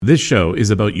This show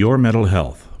is about your mental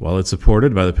health. While it's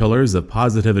supported by the pillars of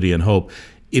positivity and hope,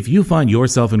 if you find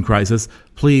yourself in crisis,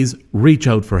 please reach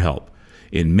out for help.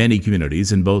 In many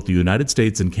communities in both the United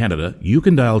States and Canada, you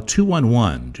can dial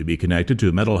 211 to be connected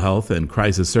to mental health and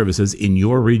crisis services in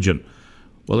your region.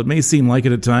 While it may seem like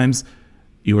it at times,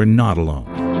 you are not alone.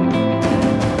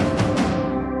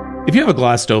 If you have a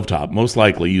glass stovetop, most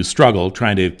likely you struggle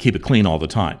trying to keep it clean all the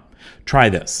time. Try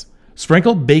this.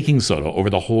 Sprinkle baking soda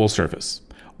over the whole surface.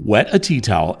 Wet a tea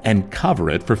towel and cover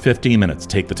it for 15 minutes.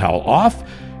 Take the towel off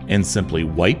and simply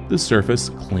wipe the surface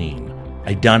clean.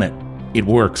 I done it. It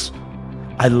works.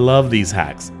 I love these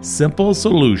hacks. Simple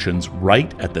solutions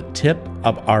right at the tip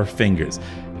of our fingers.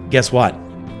 Guess what?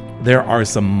 There are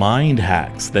some mind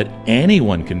hacks that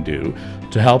anyone can do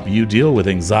to help you deal with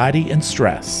anxiety and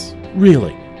stress.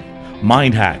 Really.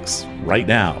 Mind hacks right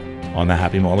now on The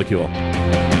Happy Molecule.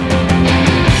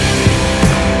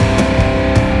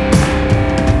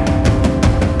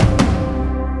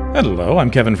 Hello, I'm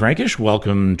Kevin Frankish.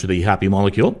 Welcome to The Happy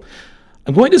Molecule.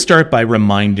 I'm going to start by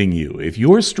reminding you, if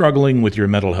you're struggling with your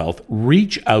mental health,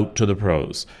 reach out to the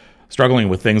pros. Struggling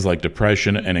with things like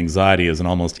depression and anxiety is an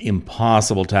almost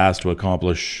impossible task to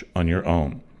accomplish on your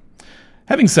own.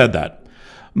 Having said that,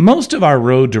 most of our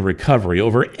road to recovery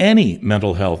over any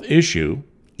mental health issue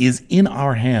is in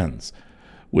our hands.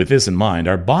 With this in mind,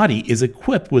 our body is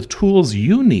equipped with tools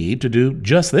you need to do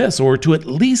just this, or to at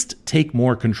least take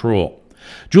more control.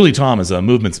 Julie Thom is a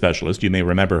movement specialist. You may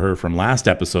remember her from last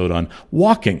episode on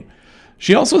walking.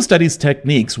 She also studies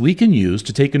techniques we can use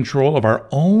to take control of our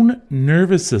own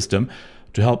nervous system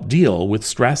to help deal with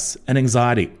stress and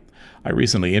anxiety. I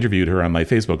recently interviewed her on my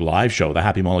Facebook Live show, The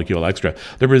Happy Molecule Extra.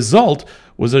 The result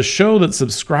was a show that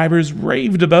subscribers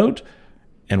raved about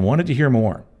and wanted to hear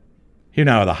more. Here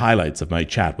now are the highlights of my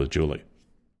chat with Julie.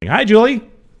 Hi, Julie.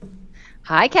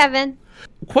 Hi, Kevin.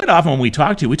 Quite often when we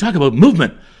talk to you, we talk about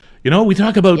movement. You know, we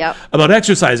talk about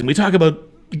exercising. We talk about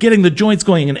getting the joints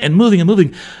going and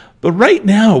moving. But right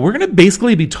now, we're going to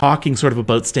basically be talking sort of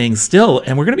about staying still.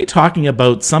 And we're going to be talking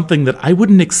about something that I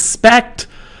wouldn't expect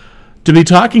to be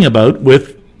talking about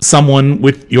with someone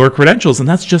with your credentials. And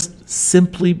that's just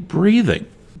simply breathing.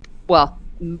 Well,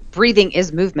 breathing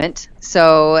is movement.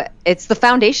 So it's the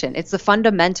foundation. It's the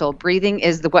fundamental. Breathing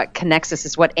is what connects us,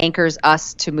 is what anchors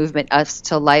us to movement, us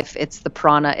to life. It's the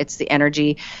prana, it's the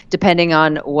energy, depending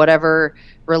on whatever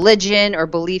religion or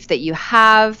belief that you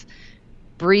have.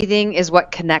 Breathing is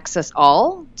what connects us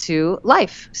all to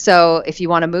life. So if you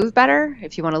want to move better,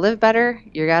 if you want to live better,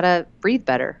 you got to breathe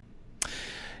better.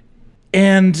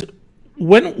 And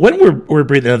when we're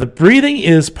breathing, the breathing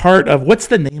is part of, what's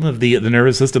the name of the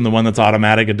nervous system, the one that's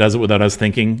automatic, it does it without us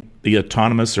thinking, the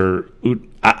autonomous or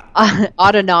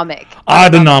autonomic.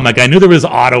 Autonomic. I knew there was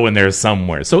auto in there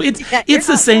somewhere. So it's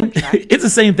the same. It's the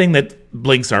same thing that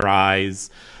blinks our eyes,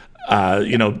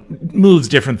 moves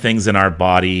different things in our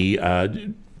body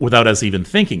without us even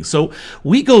thinking. So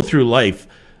we go through life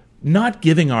not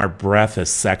giving our breath a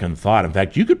second thought. In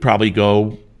fact, you could probably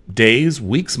go days,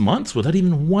 weeks, months without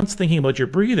even once thinking about your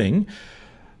breathing.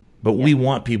 But we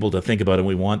want people to think about it.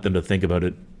 We want them to think about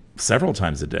it several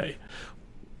times a day.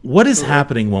 What is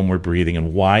happening when we're breathing,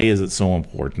 and why is it so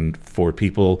important for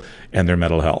people and their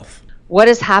mental health? What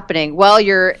is happening? Well,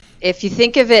 if you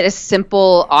think of it as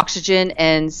simple oxygen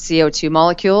and CO2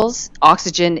 molecules,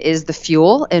 oxygen is the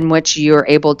fuel in which you're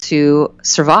able to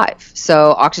survive.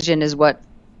 So oxygen is what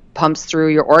pumps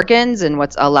through your organs and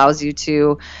what allows you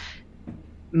to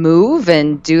move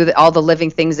and do all the living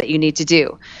things that you need to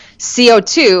do.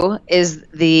 CO2 is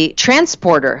the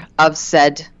transporter of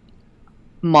said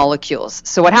molecules.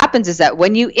 So what happens is that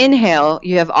when you inhale,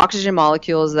 you have oxygen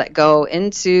molecules that go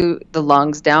into the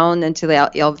lungs, down into the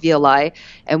alveoli,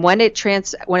 and when it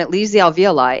leaves the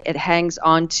alveoli, it hangs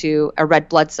onto a red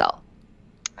blood cell.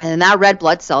 And that red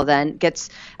blood cell then gets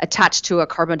attached to a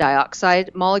carbon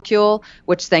dioxide molecule,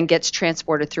 which then gets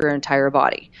transported through your entire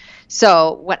body.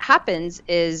 So what happens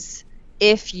is,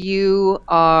 if you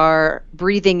are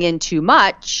breathing in too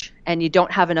much and you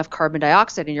don't have enough carbon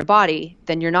dioxide in your body,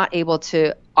 then you're not able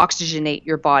to oxygenate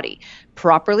your body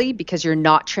properly because you're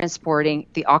not transporting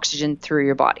the oxygen through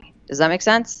your body. Does that make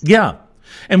sense? Yeah.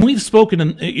 And we've spoken,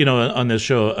 on this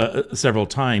show several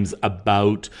times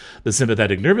about the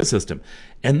sympathetic nervous system,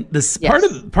 and this part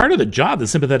of the job the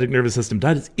sympathetic nervous system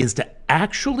does is to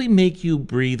actually make you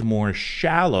breathe more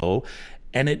shallow,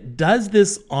 and it does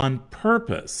this on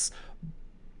purpose.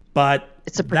 But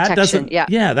it's a protection.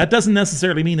 That doesn't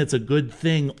necessarily mean it's a good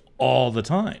thing all the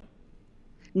time.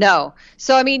 No.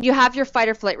 So, you have your fight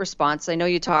or flight response. I know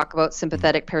you talk about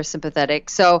sympathetic, parasympathetic.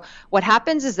 So what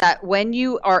happens is that when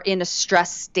you are in a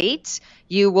stress state,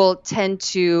 you will tend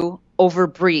to over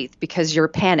breathe because you're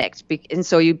panicked. And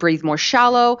so you breathe more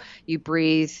shallow, you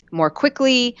breathe more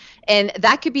quickly. And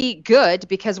that could be good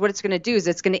because what it's going to do is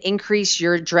it's going to increase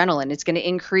your adrenaline. It's going to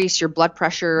increase your blood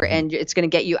pressure and it's going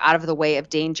to get you out of the way of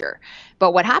danger.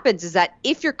 But what happens is that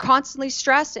if you're constantly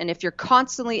stressed and if you're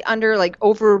constantly under like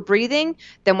over breathing,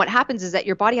 then what happens is that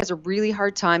your body has a really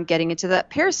hard time getting into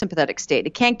that parasympathetic state.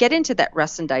 It can't get into that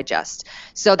rest and digest.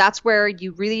 So that's where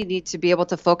you really need to be able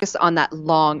to focus on that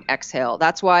long exhale.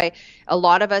 That's why a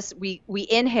lot of us, we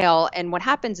inhale, and what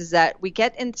happens is that we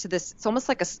get into this, it's almost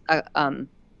like a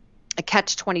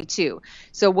catch-22.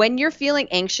 So when you're feeling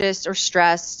anxious or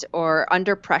stressed or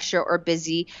under pressure or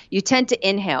busy, you tend to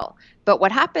inhale. But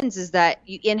what happens is that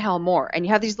you inhale more and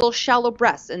you have these little shallow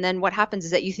breaths. And then what happens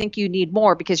is that you think you need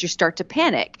more because you start to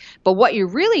panic. But what you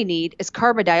really need is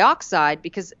carbon dioxide,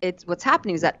 because what's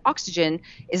happening is that oxygen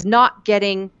is not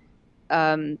getting,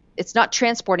 it's not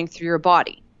transporting through your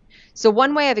body. So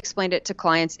one way I've explained it to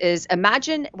clients is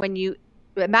imagine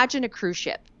a cruise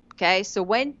ship. Okay. So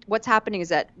what's happening is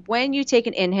that when you take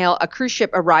an inhale, a cruise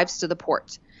ship arrives to the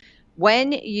port.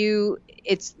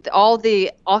 It's all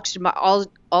the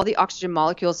oxygen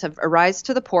molecules have arrived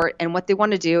to the port, and what they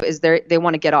want to do is they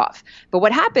want to get off. But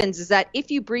what happens is that if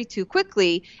you breathe too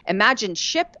quickly, imagine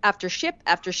ship after ship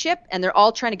after ship, and they're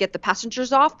all trying to get the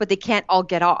passengers off, but they can't all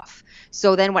get off.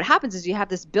 So then what happens is you have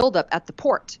this buildup at the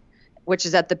port, which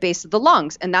is at the base of the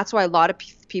lungs, and that's why a lot of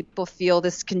people feel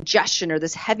this congestion or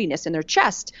this heaviness in their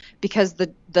chest, because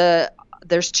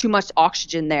there's too much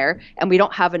oxygen there, and we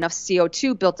don't have enough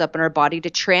CO2 built up in our body to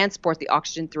transport the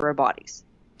oxygen through our bodies.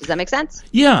 Does that make sense?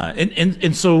 Yeah,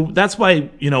 and so that's why,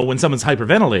 when someone's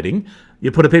hyperventilating,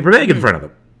 you put a paper bag in front of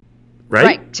them, right?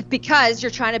 Right, because you're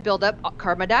trying to build up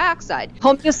carbon dioxide.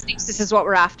 Homeostasis is what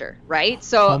we're after, right?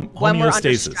 So when we're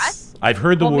under stress, I've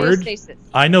heard the word.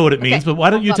 I know what it means, but why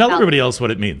don't you tell everybody else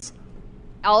what it means?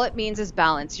 All it means is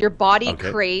balance. Your body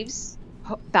craves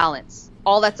balance.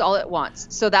 That's all it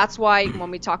wants. So that's why when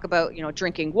we talk about,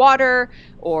 drinking water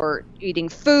or eating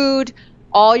food,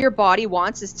 all your body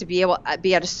wants is to be able to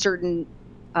be at a certain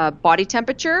body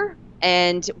temperature,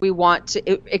 and it wants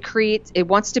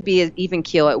to be an even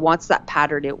keel. It wants that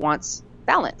pattern. It wants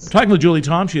balance. I'm talking with Julie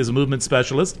Thom. She is a movement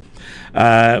specialist.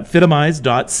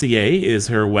 Fitimize.ca is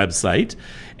her website,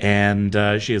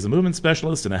 and she is a movement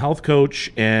specialist and a health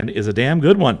coach, and is a damn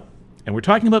good one. And we're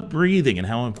talking about breathing and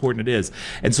how important it is.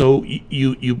 And so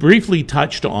you briefly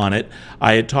touched on it.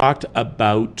 I had talked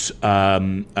about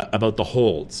the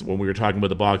holds when we were talking about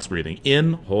the box breathing.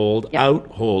 In, hold, out,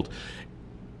 hold.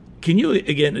 Can you,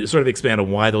 again, sort of expand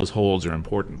on why those holds are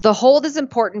important? The hold is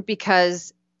important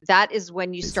because that is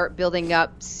when you start building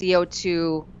up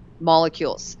CO2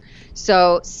 molecules.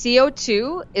 So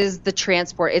CO2 is the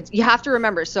transport. You have to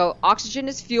remember, so oxygen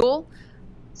is fuel.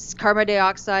 Carbon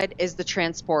dioxide is the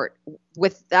transport.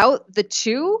 Without the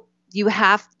two, you're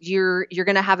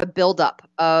going to have a buildup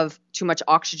of too much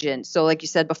oxygen. So like you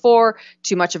said before,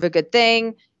 too much of a good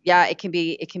thing. Yeah, it can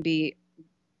be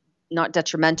not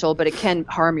detrimental, but it can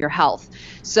harm your health.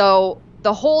 So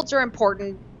the holds are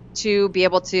important to be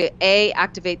able to A,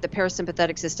 activate the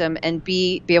parasympathetic system, and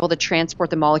B, be able to transport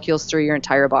the molecules through your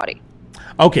entire body.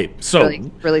 Okay, so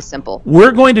really, really simple.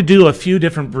 We're going to do a few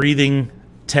different breathing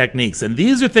techniques, and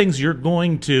these are things you're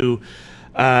going to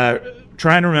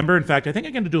try and remember. In fact, I think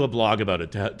I'm going to do a blog about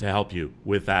it to help you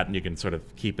with that, and you can sort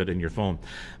of keep it in your phone.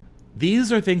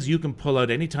 These are things you can pull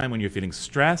out anytime when you're feeling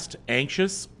stressed,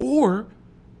 anxious, or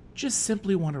just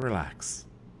simply want to relax.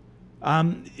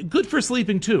 Good for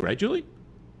sleeping too, right, Julie?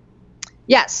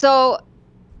 Yeah, so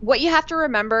what you have to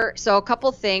remember, so a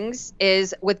couple things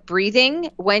is with breathing,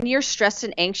 when you're stressed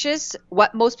and anxious,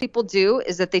 what most people do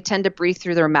is that they tend to breathe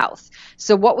through their mouth.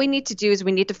 So what we need to do is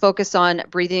we need to focus on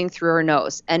breathing through our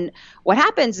nose. And what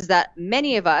happens is that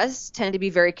many of us tend to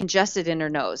be very congested in our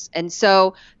nose. And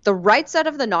so the right side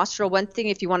of the nostril, one thing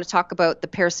if you want to talk about the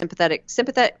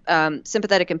sympathetic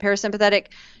and parasympathetic,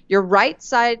 your right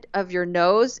side of your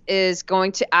nose is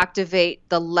going to activate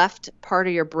the left part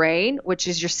of your brain, which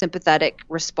is your sympathetic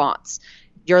response.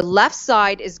 Your left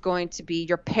side is going to be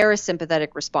your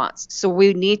parasympathetic response. So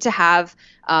we need to have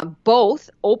both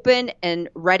open and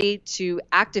ready to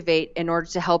activate in order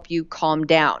to help you calm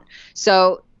down.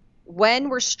 So when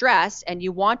we're stressed and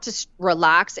you want to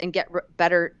relax and get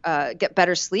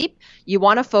better sleep, you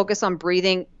want to focus on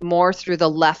breathing more through the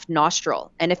left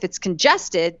nostril. And if it's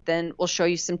congested, then we'll show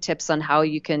you some tips on how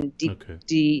you can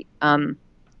to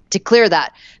clear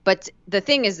that. But the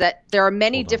thing is that there are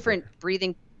many different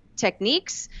breathing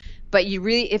techniques, but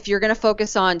if you're going to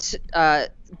focus on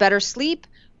better sleep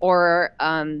or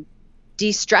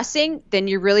de-stressing, then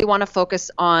you really want to focus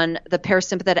on the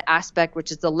parasympathetic aspect, which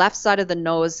is the left side of the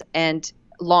nose and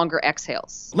longer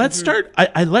exhales. Let's start.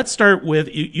 Let's start with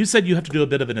you said you have to do a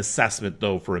bit of an assessment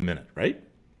though for a minute, right?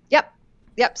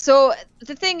 Yep. So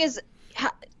the thing is,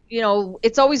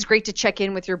 it's always great to check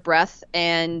in with your breath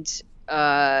and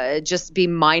just be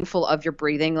mindful of your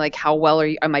breathing. Like, how well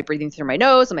am I breathing through my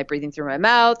nose? Am I breathing through my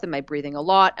mouth? Am I breathing a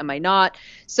lot? Am I not?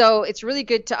 So it's really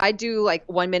good I do like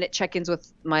 1 minute check-ins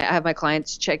I have my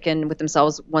clients check in with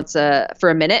themselves for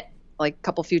a minute, like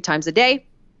a few times a day.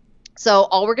 So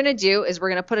all we're going to do is we're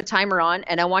going to put a timer on,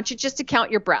 and I want you just to count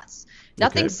your breaths.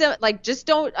 Nothing like, just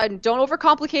don't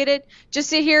overcomplicate it. Just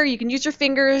sit here. You can use your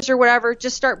fingers or whatever.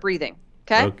 Just start breathing.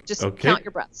 Okay? Just count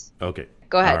your breaths. Okay.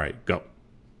 Go ahead. All right, go.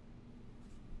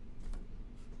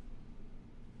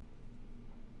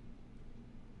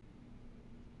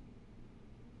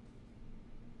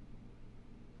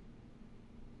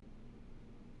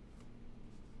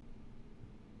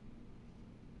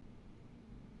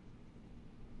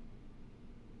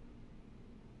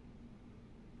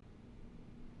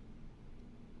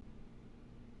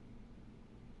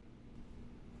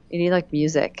 You need like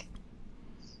music.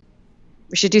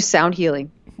 We should do sound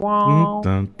healing. Wow.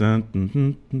 There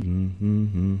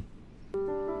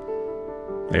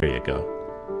you go.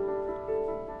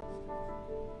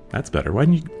 That's better. Why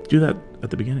didn't you do that at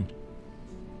the beginning?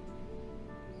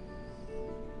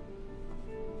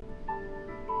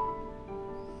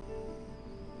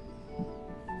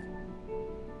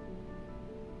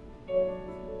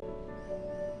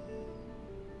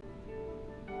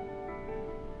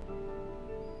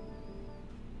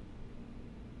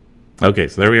 Okay,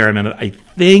 so there we are a minute. I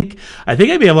think I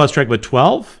may have lost track, but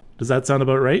 12? Does that sound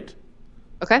about right?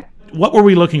 Okay. What were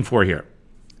we looking for here?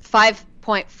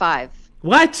 5.5.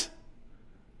 What?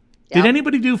 Yep. Did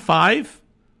anybody do 5?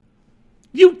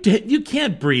 You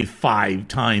can't breathe 5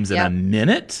 times in a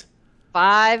minute.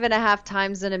 5.5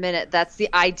 times in a minute. That's the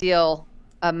ideal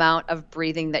amount of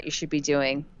breathing that you should be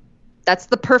doing. That's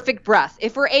the perfect breath.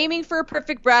 If we're aiming for a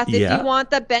perfect breath, if you want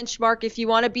the benchmark, if you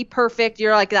want to be perfect,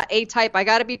 you're like that A-type, I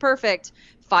got to be perfect,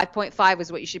 5.5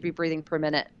 is what you should be breathing per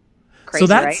minute. Crazy, so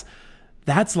that's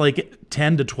right? like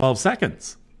 10 to 12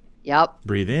 seconds. Yep.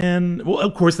 Breathe in. Well,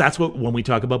 of course, that's when we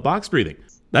talk about box breathing.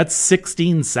 That's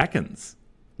 16 seconds,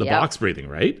 the box breathing,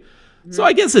 right? Mm-hmm. So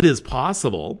I guess it is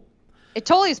possible. It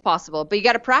totally is possible, but you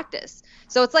got to practice.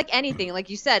 So it's like anything.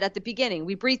 Like you said at the beginning,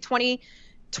 we breathe 22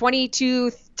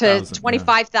 to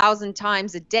 25,000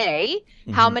 times a day.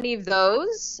 Mm-hmm. How many of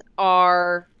those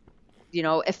are,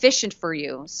 efficient for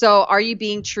you? So are you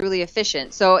being truly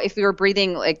efficient? So if you're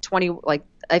breathing like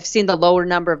I've seen the lower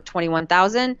number of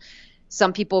 21,000,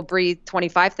 some people breathe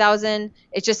 25,000.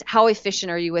 It's just how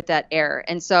efficient are you with that air?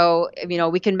 And so,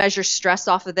 we can measure stress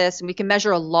off of this, and we can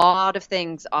measure a lot of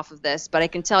things off of this. But I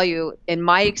can tell you, in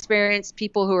my experience,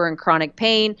 people who are in chronic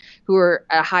pain, who are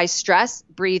at high stress,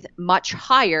 breathe much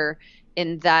higher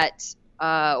in that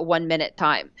 1 minute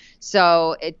time.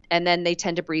 So and then they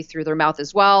tend to breathe through their mouth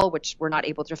as well, which we're not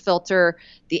able to filter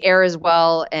the air as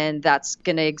well. And that's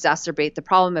going to exacerbate the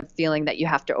problem of feeling that you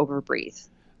have to overbreathe.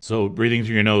 So breathing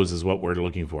through your nose is what we're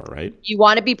looking for, right? You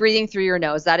want to be breathing through your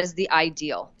nose. That is the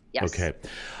ideal. Yes. Okay.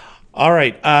 All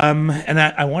right. And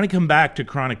I want to come back to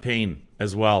chronic pain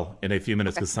as well in a few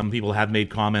minutes, because some people have made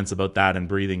comments about that and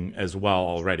breathing as well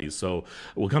already. So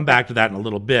we'll come back to that in a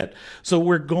little bit. So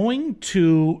we're going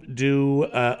to do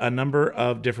a number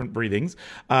of different breathings.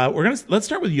 Let's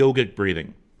start with yogic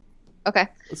breathing. Okay.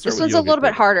 This one's a little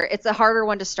bit harder. It's a harder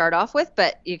one to start off with,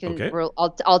 but you can. Okay.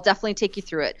 I'll definitely take you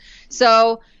through it.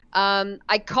 So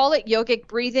I call it yogic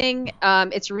breathing.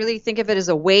 It's really, think of it as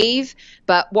a wave.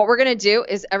 But what we're going to do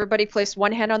is everybody place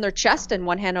one hand on their chest and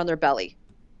one hand on their belly.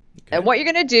 Okay. And what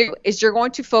you're going to do is you're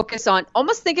going to focus on,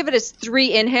 almost think of it as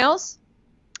 3 inhales.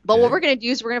 But what we're going to do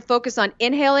is we're going to focus on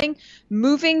inhaling,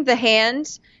 moving the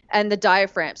hand and the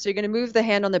diaphragm. So you're going to move the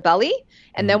hand on the belly.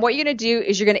 And then what you're going to do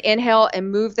is you're going to inhale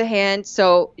and move the hand.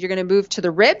 So you're going to move to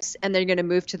the ribs, and then you're going to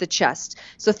move to the chest.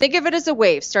 So think of it as a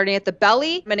wave, starting at the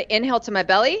belly. I'm going to inhale to my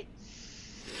belly,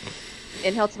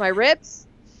 inhale to my ribs,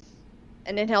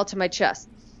 and inhale to my chest.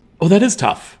 Oh, that is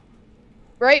tough.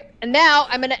 Right? And now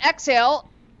I'm going to exhale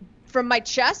from my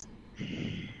chest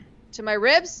to my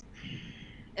ribs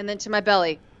and then to my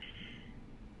belly.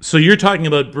 So you're talking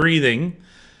about breathing,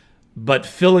 but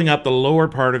filling up the lower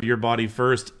part of your body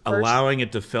first, allowing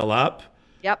it to fill up.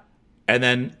 Yep. And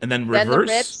then reverse. Then the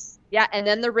ribs. Yeah, and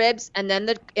then the ribs, and then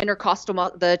the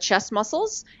intercostal, the chest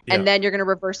muscles, and then you're going to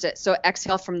reverse it. So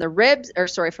exhale from the ribs,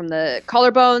 from the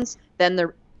collarbones, then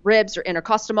the ribs or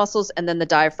intercostal muscles, and then the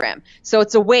diaphragm. So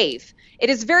it's a wave. It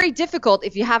is very difficult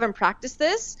if you haven't practiced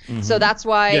this. So that's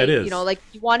why, it is. like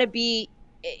you want to be,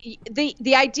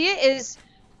 the idea is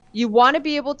you want to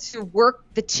be able to work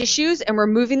the tissues, and we're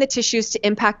moving the tissues to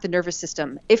impact the nervous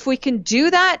system. If we can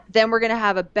do that, then we're going to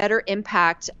have a better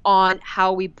impact on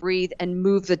how we breathe and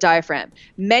move the diaphragm.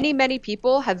 Many, many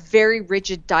people have very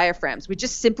rigid diaphragms. We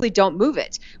just simply don't move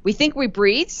it. We think we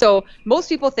breathe. So most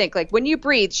people think, like, when you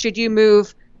breathe, should you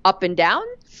move up and down?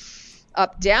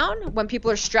 Up, down. When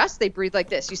people are stressed, they breathe like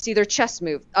this. You see their chest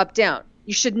move up, down.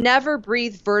 You should never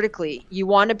breathe vertically. You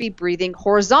want to be breathing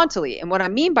horizontally. And what I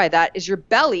mean by that is your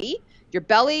belly,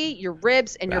 your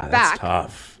ribs, and your back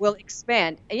will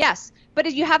expand. Yes, but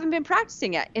if you haven't been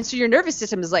practicing it. And so your nervous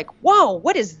system is like, whoa,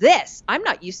 what is this? I'm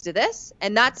not used to this.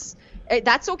 And that's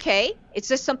okay. It's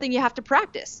just something you have to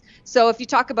practice. So if you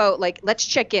talk about, like, let's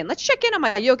check in on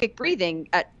my yogic breathing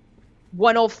at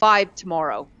 1:05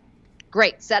 tomorrow.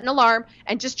 Great. Set an alarm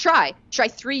and just try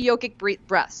 3 yogic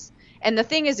breaths. And the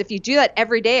thing is, if you do that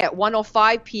every day at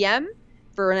 1:05 p.m.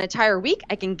 for an entire week,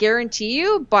 I can guarantee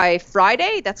you by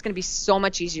Friday, that's going to be so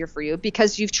much easier for you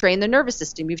because you've trained the nervous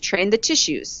system. You've trained the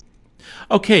tissues.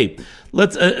 Okay.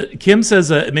 Let's, Kim says,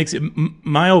 it makes it,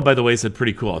 Mayo, by the way, said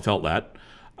pretty cool. I felt that.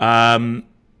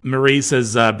 Marie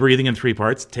says, breathing in 3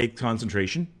 parts, take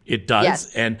concentration. It does.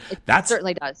 Yes, and that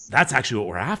certainly does. That's actually what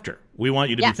we're after. We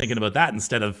want you to be thinking about that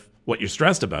instead of what you're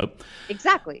stressed about.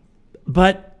 Exactly.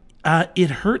 But it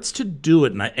hurts to do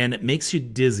it, and it makes you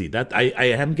dizzy. That I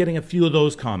am getting a few of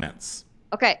those comments.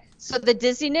 Okay, so the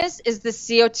dizziness is the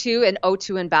CO2 and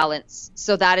O2 imbalance.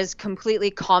 So that is completely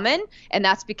common, and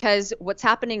that's because what's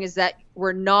happening is that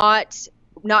we're not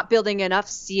building enough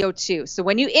CO2. So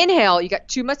when you inhale, you got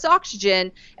too much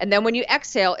oxygen, and then when you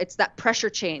exhale, it's that pressure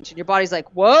change, and your body's like,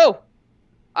 whoa,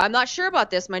 I'm not sure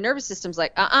about this. My nervous system's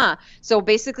like, So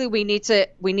basically we need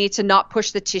to not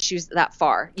push the tissues that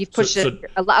far. You've pushed it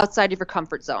outside of your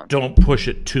comfort zone. Don't push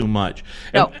it too much.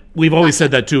 And we've always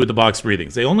said that too with the box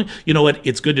breathings. They only, you know what,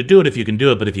 it's good to do it if you can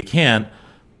do it, but if you can't,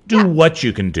 do what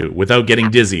you can do without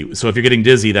getting dizzy. So if you're getting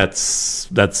dizzy,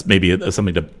 that's maybe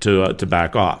something to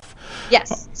back off.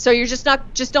 Yes. So you're just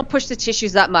don't push the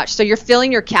tissues that much. So you're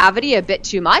filling your cavity a bit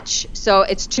too much. So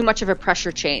it's too much of a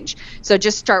pressure change. So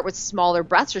just start with smaller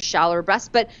breaths or shallower breaths,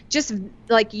 but just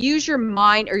like use your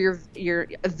mind or your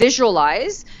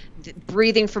visualize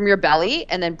breathing from your belly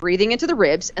and then breathing into the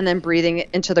ribs and then breathing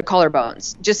into the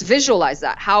collarbones. Just visualize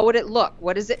that. How would it look?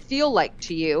 What does it feel like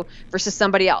to you versus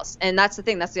somebody else? And that's the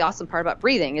thing. That's the awesome part about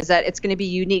breathing is that it's going to be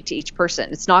unique to each person.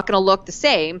 It's not going to look the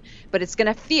same, but it's going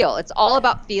to feel. It's all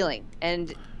about feeling.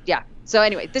 And yeah. So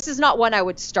anyway, this is not one I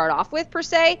would start off with per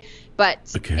se, but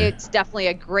it's definitely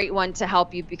a great one to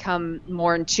help you become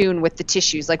more in tune with the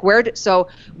tissues. Like so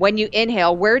when you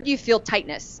inhale, where do you feel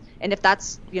tightness? And if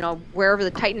that's, wherever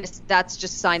the tightness, that's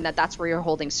just a sign that that's where you're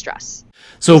holding stress.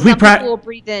 So if some people will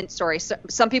breathe in,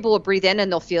 some people will breathe in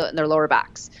and they'll feel it in their lower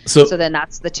backs. So then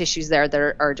that's the tissues there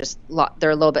that are just,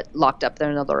 they're a little bit locked up there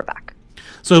in the lower back.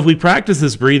 So if we practice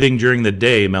this breathing during the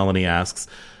day, Melanie asks,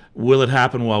 will it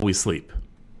happen while we sleep?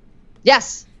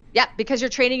 Yes. Yeah, because you're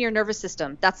training your nervous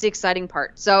system. That's the exciting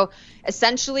part. So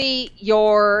essentially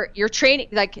you're training,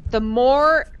 like the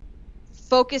more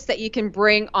focus that you can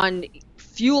bring on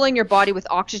fueling your body with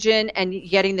oxygen and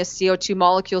getting the CO2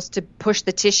 molecules to push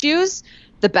the tissues,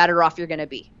 the better off you're going to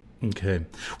be. Okay.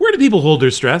 Where do people hold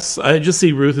their stress? I just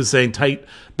see Ruth is saying tight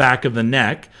back of the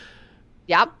neck.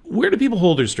 Yep. Where do people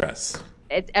hold their stress?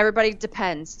 Everybody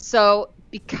depends. So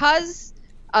because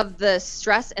of the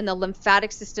stress and the lymphatic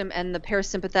system and the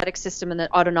parasympathetic system and the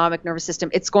autonomic nervous system,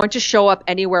 it's going to show up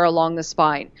anywhere along the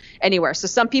spine, anywhere. So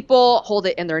some people hold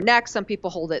it in their neck, some people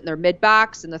hold it in their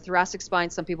mid-backs, in the thoracic spine,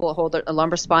 some people hold it in the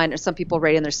lumbar spine, and some people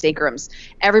right in their sagrums.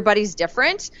 Everybody's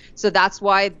different. So that's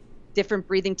why different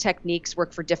breathing techniques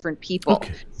work for different people.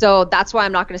 Okay. So that's why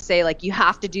I'm not going to say like you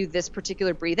have to do this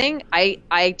particular breathing.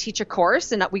 I teach a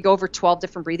course and we go over 12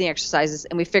 different breathing exercises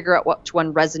and we figure out which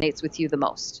one resonates with you the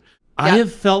most. I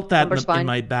have felt that in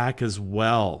my back as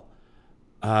well.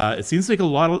 It seems like a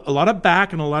lot of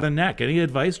back and a lot of neck. Any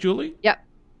advice, Julie? Yep.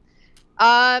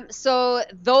 So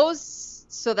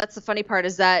that's the funny part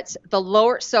is that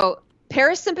so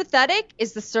parasympathetic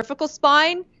is the cervical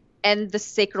spine and the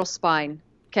sacral spine.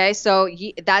 Okay, so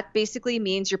that basically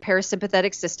means your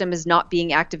parasympathetic system is not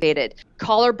being activated.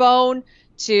 Collarbone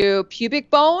to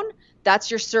pubic bone, that's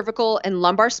your cervical and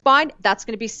lumbar spine. That's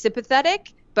going to be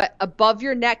sympathetic. But above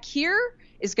your neck here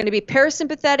is going to be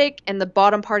parasympathetic, and the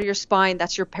bottom part of your spine,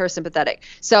 that's your parasympathetic.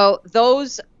 So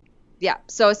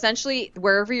so essentially,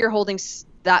 wherever you're holding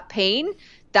that pain,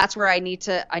 that's where I need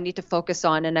to focus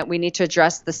on, and that we need to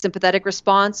address the sympathetic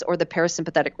response or the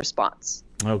parasympathetic response.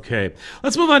 Okay.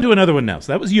 Let's move on to another one now.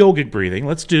 So that was yogic breathing.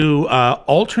 Let's do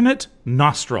alternate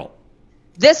nostril.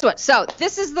 This one. So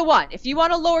this is the one. If you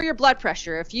want to lower your blood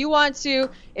pressure, if you want to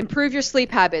improve your sleep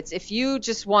habits, if you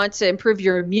just want to improve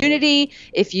your immunity,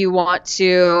 if you want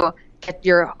to get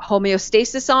your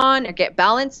homeostasis on or get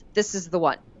balance, this is the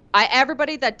one.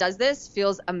 Everybody that does this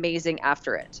feels amazing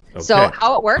after it. Okay. So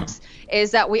how it works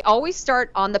is that we always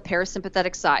start on the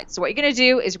parasympathetic side. So what you're going to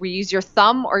do is we use your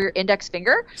thumb or your index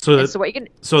finger. So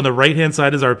on the right-hand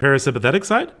side is our parasympathetic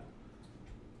side?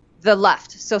 The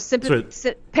left. So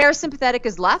parasympathetic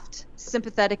is left,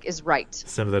 sympathetic is right.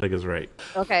 Sympathetic is right.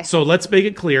 Okay. So let's make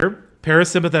it clear.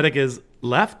 Parasympathetic is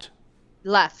left?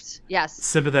 Left, yes.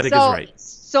 Sympathetic is right.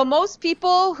 So most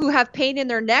people who have pain in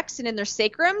their necks and in their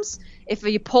sacrums, if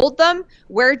you pulled them,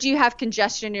 where do you have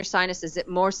congestion in your sinus? Is it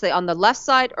mostly on the left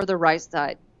side or the right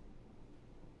side?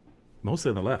 Mostly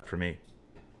on the left for me.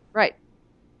 Right.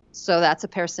 So that's a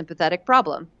parasympathetic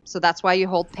problem. So that's why you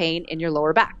hold pain in your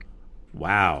lower back.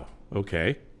 Wow.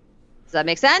 Okay. Does that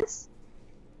make sense?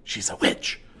 She's a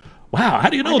witch. Wow. How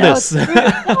do you know this?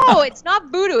 No, it's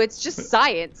not voodoo. It's just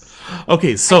science.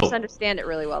 Okay, so I just understand it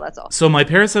really well. That's all. So my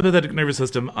parasympathetic nervous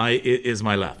system is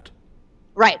my left.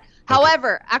 Right. Okay.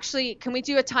 However, actually, can we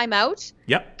do a timeout?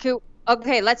 Yep.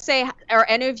 Okay, let's say, are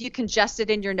any of you congested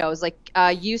in your nose? Like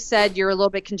you said, you're a little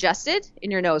bit congested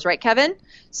in your nose, right, Kevin?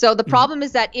 So the problem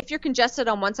is that if you're congested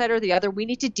on one side or the other, we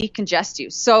need to decongest you.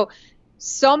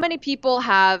 So many people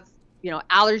have,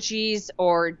 allergies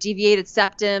or deviated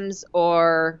septums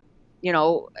or,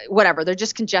 whatever. They're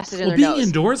just congested in their nose. Being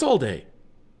indoors all day.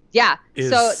 Yeah.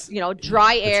 So,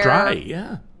 dry air. It's dry,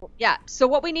 yeah. Yeah. So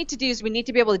what we need to do is we need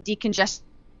to be able to decongest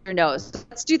your nose.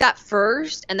 Let's do that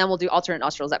first, and then we'll do alternate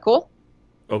nostril. Is that cool?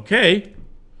 Okay.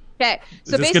 Okay.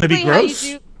 So is this going to be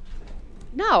gross?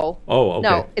 No. Oh, okay.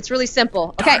 No, it's really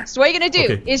simple. Okay. So what you're going to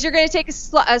do is you're going to take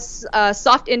a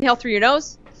soft inhale through your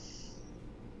nose.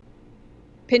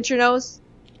 Pinch your nose.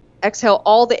 Exhale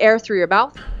all the air through your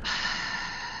mouth.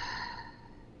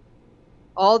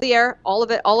 All the air, all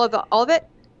of it.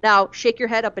 Now shake your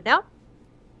head up and down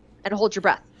and hold your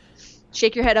breath.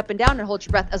 Shake your head up and down and hold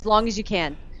your breath as long as you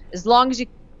can. As long as you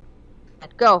can.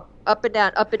 Go up and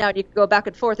down, up and down. You can go back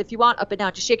and forth if you want, up and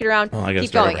down. Just shake it around.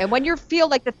 Keep going. And when you feel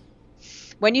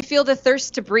the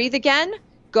thirst to breathe again,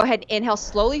 go ahead and inhale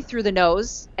slowly through the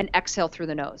nose and exhale through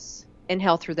the nose.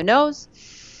 Inhale through the nose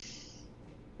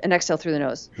and exhale through the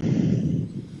nose.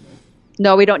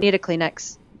 No, we don't need a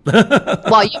Kleenex.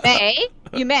 Well,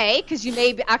 you may, because you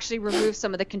may actually remove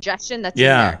some of the congestion that's in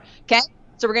there. Okay,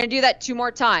 so we're going to do that 2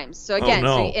 more times. So again,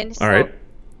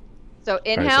 so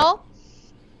inhale,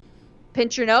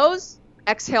 pinch your nose,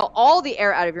 exhale all the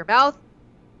air out of your mouth,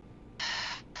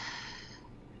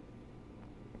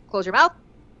 close your mouth,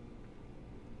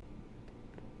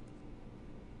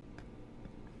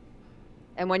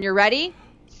 and when you're ready,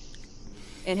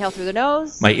 inhale through the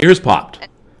nose. My ears popped.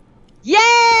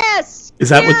 Yes! Is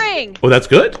that what? Oh, that's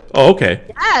good? Oh, okay.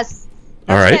 Yes.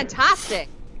 That's fantastic.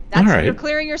 That's how you're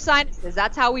clearing your sinuses.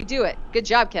 That's how we do it. Good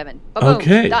job, Kevin. Boom,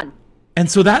 okay. Done. And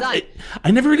so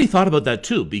I never really thought about that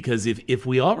too, because if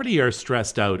we already are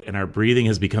stressed out and our breathing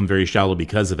has become very shallow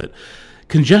because of it,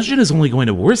 congestion is only going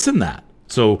to worsen that.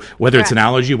 So whether it's an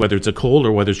allergy, whether it's a cold,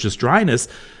 or whether it's just dryness,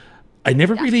 I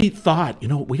never really thought,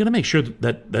 we got to make sure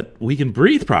that we can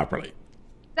breathe properly.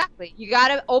 Exactly. You got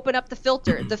to open up the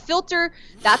filter. The filter,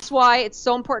 that's why it's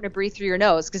so important to breathe through your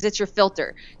nose, because it's your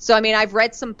filter. So, I've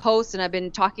read some posts and I've been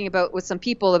talking with some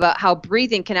people about how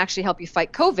breathing can actually help you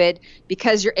fight COVID,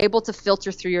 because you're able to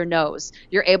filter through your nose.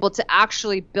 You're able to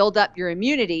actually build up your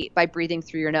immunity by breathing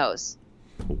through your nose.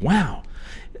 Wow.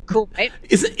 Cool, right?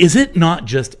 Is it not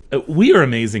just, we are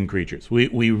amazing creatures.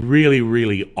 We really,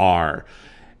 really are.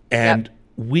 And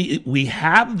we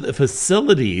have the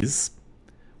facilities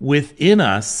within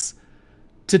us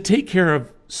to take care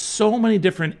of so many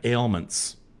different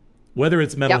ailments, whether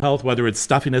it's mental health, whether it's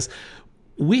stuffiness.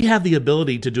 We have the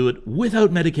ability to do it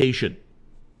without medication.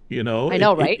 I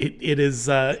know, right? It is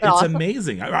it's awesome.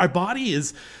 Amazing. Our body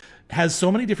has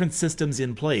so many different systems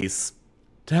in place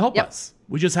to help us.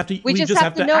 We just have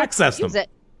to access them.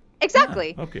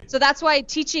 Exactly. Yeah, okay. So that's why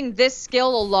teaching this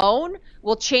skill alone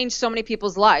will change so many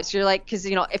people's lives. You're like, because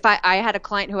if I had a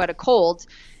client who had a cold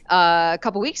a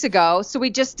couple weeks ago, so we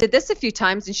just did this a few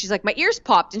times, and she's like, my ears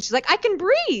popped, and she's like, I can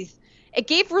breathe. It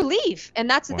gave relief, and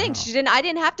that's the thing. I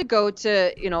didn't have to go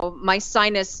to my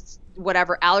sinus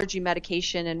whatever allergy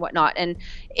medication and whatnot, and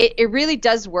it really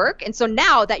does work. And so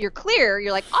now that you're clear,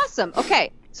 you're like, awesome.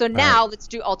 Okay, So now let's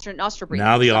do alternate nostril breathing.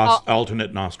 Now the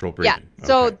alternate nostril breathing. Yeah.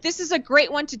 So this is a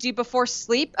great one to do before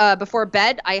sleep, before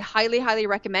bed. I highly, highly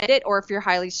recommend it, or if you're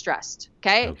highly stressed.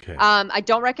 Okay. I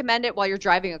don't recommend it while you're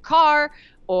driving a car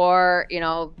or,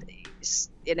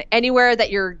 anywhere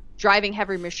that you're driving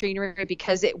heavy machinery,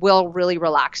 because it will really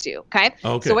relax you. Okay.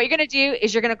 So what you're going to do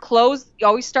is you're going to close. You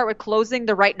always start with closing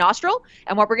the right nostril.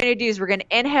 And what we're going to do is we're going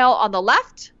to inhale on the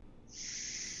left.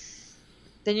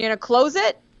 Then you're going to close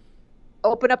it.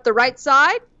 Open up the right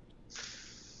side.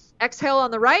 Exhale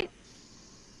on the right.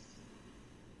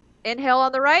 Inhale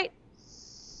on the right.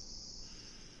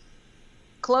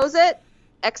 Close it.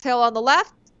 Exhale on the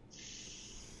left.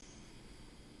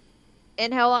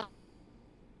 Inhale on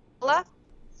the left.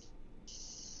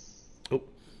 Oh.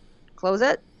 Close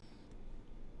it.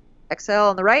 Exhale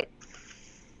on the right.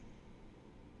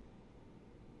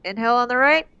 Inhale on the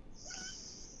right.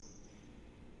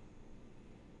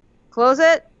 Close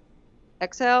it.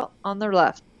 Exhale on the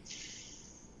left.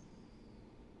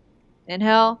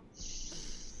 Inhale.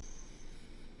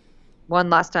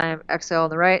 One last time. Exhale on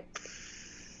the right.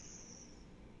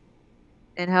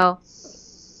 Inhale.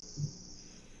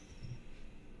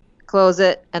 Close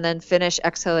it. And then finish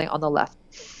exhaling on the left.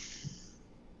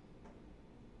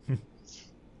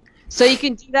 So you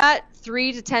can do that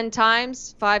 3 to 10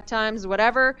 times, 5 times,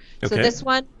 whatever. So this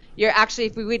one, you're actually,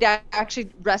 if we would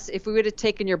have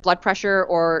taken your blood pressure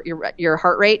or your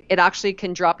heart rate, it actually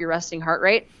can drop your resting heart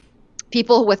rate.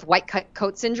 People with white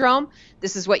coat syndrome,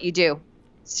 this is what you do.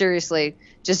 Seriously,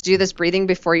 just do this breathing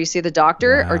before you see the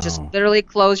doctor, or just literally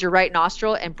close your right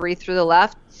nostril and breathe through the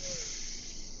left.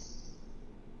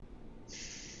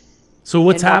 So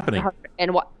what's happening?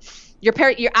 And what? You're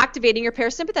activating your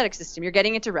parasympathetic system. You're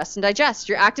getting into rest and digest.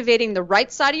 You're activating the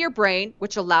right side of your brain,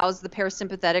 which allows the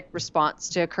parasympathetic response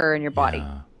to occur in your body.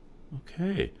 Yeah.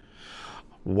 Okay.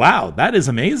 Wow, that is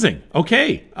amazing.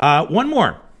 Okay, one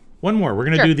more. We're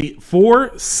going to do the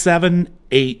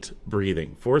 4-7-8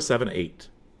 breathing. 4-7-8.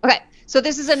 Okay, so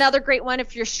this is another great one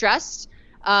if you're stressed.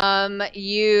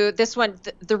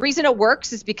 The reason it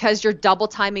works is because you're double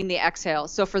timing the exhale.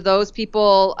 So for those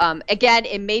people, again,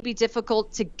 it may be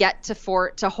difficult to get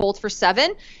to hold for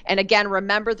 7. And again,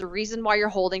 remember, the reason why you're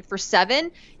holding for 7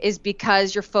 is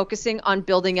because you're focusing on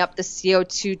building up the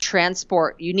CO2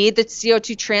 transport. You need the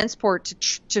CO2 transport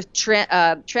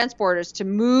transporters to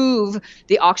move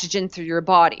the oxygen through your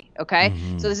body. Okay.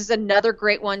 Mm-hmm. So this is another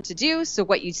great one to do. So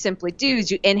what you simply do is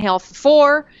you inhale for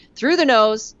 4 through the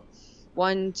nose.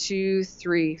 1, 2,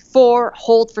 3, 4,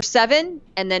 hold for 7,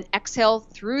 and then exhale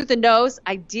through the nose,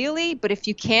 ideally, but if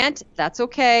you can't, that's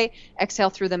okay. Exhale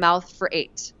through the mouth for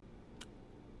 8.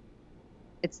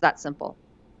 It's that simple.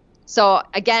 So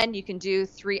again, you can do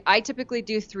 3. I typically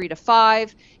do 3 to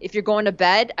 5. If you're going to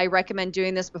bed, I recommend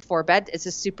doing this before bed. It's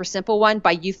a super simple one.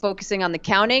 By you focusing on the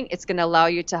counting, it's going to allow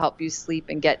you to help you sleep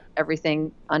and get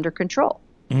everything under control.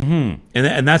 Mm-hmm.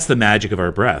 And that's the magic of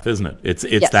our breath, isn't it?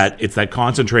 It's that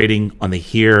concentrating on the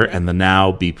here and the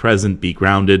now, be present, be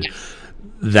grounded.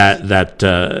 That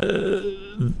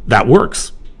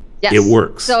works. Yes. It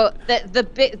works. So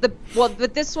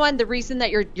with this one, the reason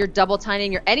that you're double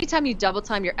timing anytime you double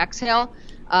time your exhale,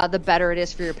 the better it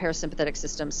is for your parasympathetic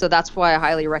system. So that's why I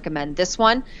highly recommend this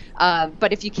one.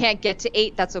 But if you can't get to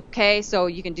 8, that's okay. So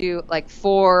you can do like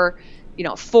 4.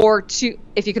 4, 2,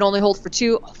 if you can only hold for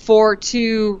 2, 4,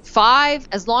 2, 5,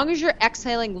 as long as you're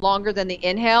exhaling longer than the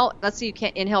inhale. Let's say you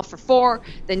can't inhale for 4,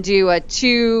 then do a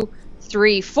 2,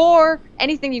 3, 4,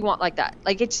 anything you want like that.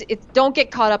 Like it's don't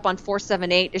get caught up on 4,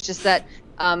 7, 8. It's just that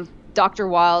Andrew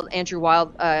Wild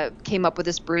came up with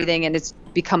this breathing, and it's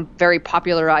become very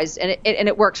popularized, and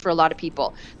it works for a lot of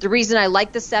people. The reason I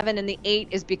like the 7 and the 8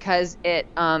 is because it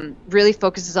really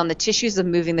focuses on the tissues of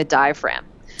moving the diaphragm.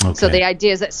 Okay. So the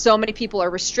idea is that so many people are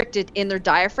restricted in their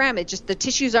diaphragm. It just, the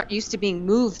tissues aren't used to being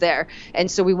moved there. And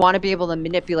so we want to be able to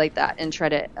manipulate that and try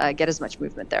to get as much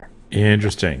movement there.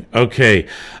 Interesting. Okay.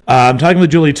 I'm talking with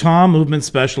Julie Thom, movement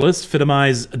specialist.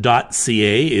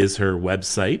 Fitimize.ca is her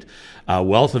website.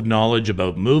 Wealth of knowledge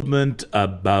about movement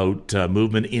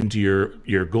into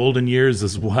your golden years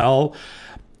as well,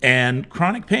 and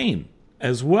chronic pain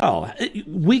as well.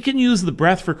 We can use the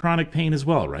breath for chronic pain as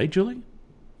well, right, Julie?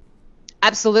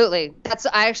 Absolutely.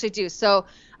 I actually do. So,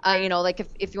 like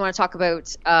if you want to talk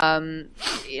about,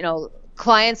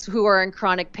 clients who are in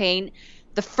chronic pain,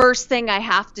 the first thing I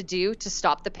have to do to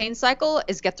stop the pain cycle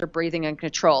is get their breathing in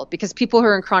control, because people who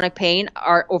are in chronic pain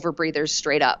are overbreathers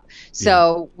straight up.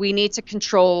 So we need to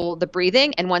control the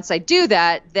breathing. And once I do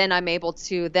that, then I'm able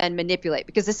to then manipulate,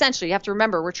 because essentially you have to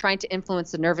remember, we're trying to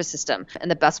influence the nervous system. And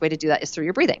the best way to do that is through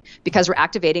your breathing, because we're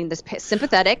activating this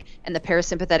sympathetic and the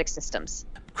parasympathetic systems.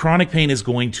 chronic pain is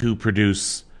going to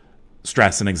produce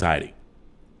stress and anxiety.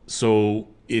 So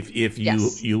if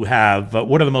you have,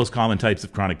 what are the most common types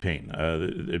of chronic pain?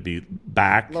 It'd be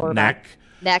back, Lower neck,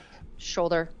 neck,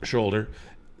 shoulder.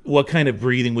 What kind of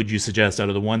breathing would you suggest out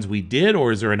of the ones we did,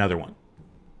 or is there another one?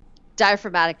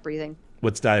 Diaphragmatic breathing.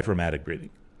 What's diaphragmatic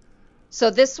breathing? So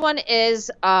this one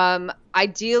is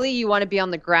ideally you want to be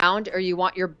on the ground, or you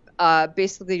want your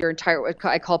basically your entire, what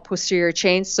I call posterior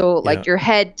chain. So like your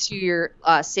head to your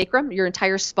sacrum, your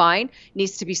entire spine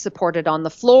needs to be supported on the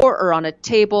floor or on a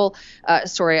table,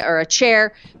 or a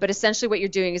chair. But essentially what you're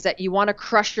doing is that you want to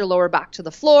crush your lower back to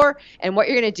the floor. And what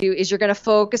you're going to do is you're going to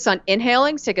focus on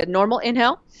inhaling. So take a normal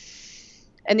inhale.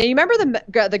 And then you remember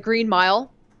the Green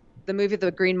Mile? The movie The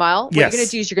Green Mile. What you're going to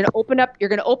do is you're going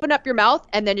to open up your mouth,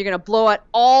 and then you're going to blow out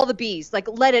all the bees. Like,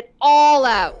 let it all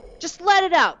out. Just let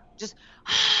it out. Just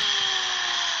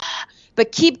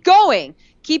but keep going.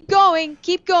 Keep going.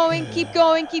 Keep going. Keep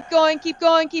going. Keep going. Keep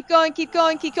going. Keep going. Keep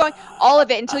going. Keep going. All of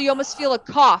it until you almost feel a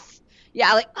cough.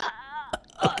 Yeah, like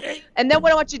Okay. And then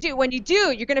what I want you to do, when you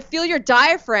do, you're going to feel your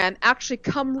diaphragm actually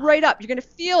come right up. You're going to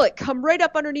feel it come right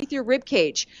up underneath your rib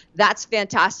cage. That's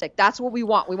fantastic. That's what we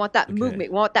want. We want that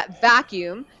movement. We want that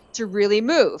vacuum to really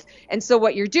move. And so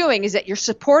what you're doing is that you're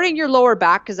supporting your lower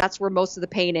back, because that's where most of the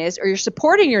pain is, or you're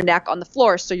supporting your neck on the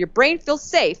floor so your brain feels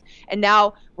safe. And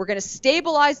now we're going to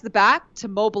stabilize the back to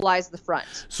mobilize the front.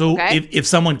 So if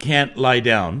someone can't lie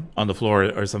down on the floor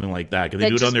or something like that, can they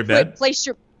do it on their bed?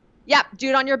 Do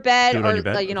it on your bed,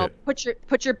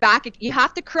 put your back. You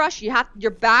have to crush.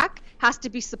 Your back has to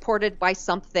be supported by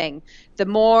something. The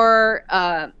more,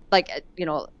 I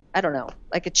don't know,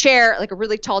 like a chair, like a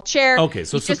really tall chair. Okay,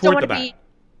 so support the back.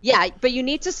 But you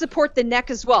need to support the neck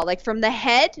as well, like from the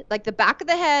head, like the back of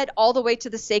the head, all the way to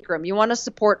the sacrum. You want to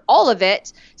support all of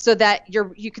it so that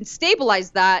you can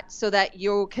stabilize that, so that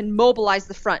you can mobilize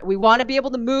the front. We want to be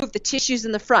able to move the tissues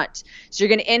in the front. So you're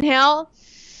going to inhale.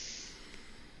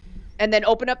 And then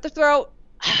open up the throat.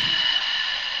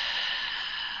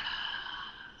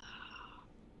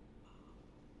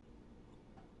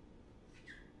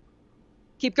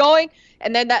 Keep going.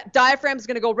 And then that diaphragm is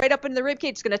going to go right up into the ribcage.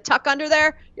 It's going to tuck under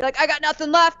there. You're like, I got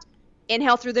nothing left.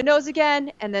 Inhale through the nose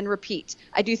again, and then repeat.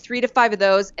 I do 3 to 5 of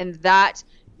those, and that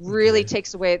really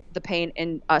takes away the pain,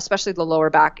 in especially the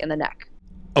lower back and the neck.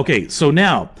 Okay, so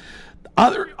now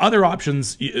other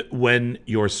options when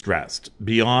you're stressed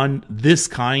beyond this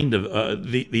kind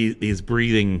of these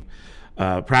breathing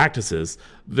practices.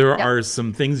 There are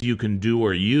some things you can do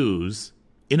or use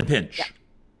in a pinch.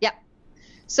 Yep.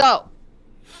 So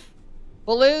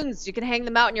balloons, you can hang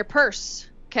them out in your purse.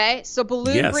 Okay, so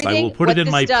balloon breathing. Yes, I will put it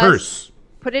in my purse.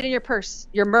 Put it in your purse,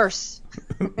 your MERS.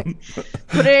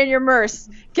 Put it in your MERS.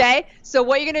 Okay. So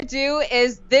what you're going to do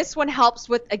is this one helps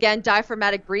with, again,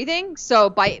 diaphragmatic breathing. So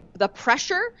by the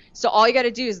pressure. So all you got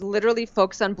to do is literally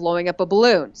focus on blowing up a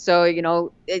balloon. So,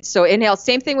 so inhale,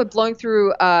 same thing with blowing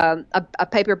through a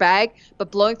paper bag, but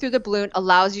blowing through the balloon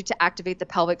allows you to activate the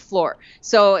pelvic floor.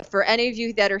 So for any of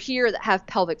you that are here that have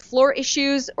pelvic floor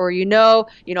issues, or you have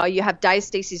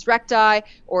diastasis recti,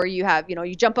 or you have,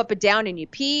 you jump up and down and you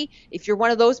pee. If you're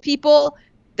one of those people,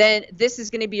 then this is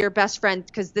going to be your best friend,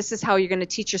 because this is how you're going to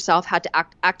teach yourself how to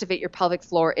activate your pelvic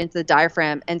floor into the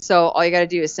diaphragm. And so all you got to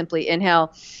do is simply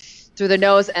inhale through the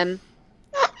nose and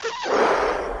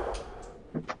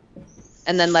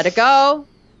then let it go.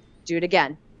 Do it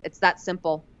again. It's that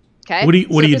simple. Okay.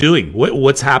 What are you doing?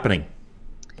 What's happening?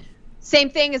 Same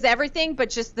thing as everything, but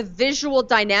just the visual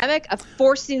dynamic of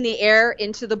forcing the air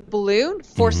into the balloon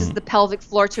forces the pelvic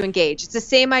floor to engage. It's the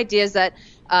same idea as that,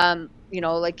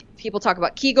 like people talk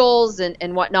about Kegels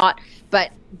and whatnot,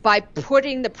 but by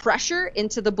putting the pressure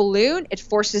into the balloon, it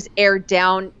forces air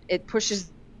down, it pushes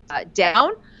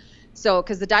down. So,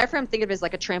 because the diaphragm, think of it as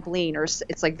like a trampoline, or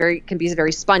it's like can be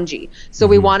very spongy. So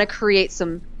we want to create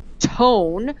some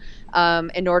tone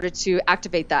in order to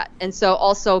activate that. And so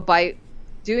also by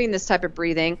doing this type of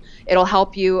breathing, it'll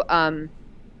help you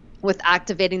with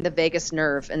activating the vagus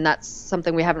nerve. And that's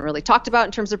something we haven't really talked about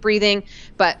in terms of breathing,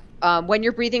 but when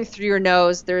you're breathing through your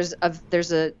nose,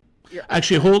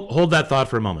 Actually, hold that thought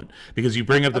for a moment, because you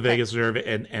bring up the vagus nerve,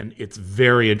 and it's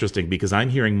very interesting, because I'm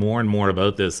hearing more and more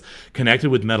about this connected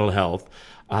with mental health.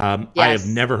 I have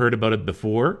never heard about it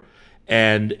before,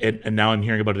 and now I'm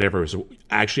hearing about it everywhere. So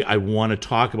actually, I want to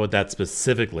talk about that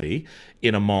specifically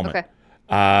in a moment. Okay.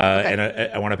 And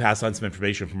I want to pass on some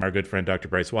information from our good friend Dr.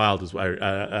 Bryce Wild,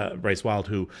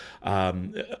 who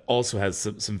also has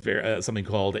something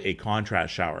called a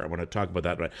contrast shower. I want to talk about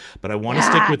that, but I want to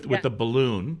stick with the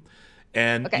balloon.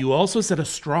 And you also said a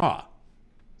straw.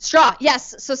 Straw,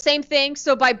 yes. So same thing.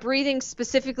 So by breathing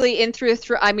specifically in through,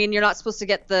 I mean, you're not supposed to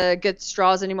get the good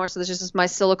straws anymore. So this is just my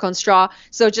silicone straw.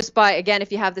 So just by, again,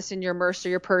 if you have this in your MRS or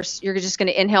your purse, you're just going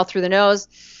to inhale through the nose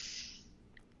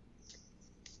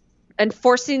and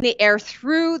forcing the air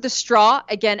through the straw,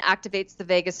 again, activates the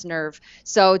vagus nerve.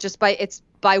 So just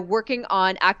by working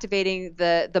on activating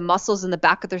the muscles in the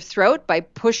back of their throat, by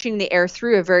pushing the air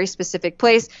through a very specific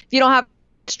place. If you don't have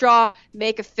a straw,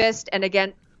 make a fist, and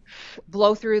again,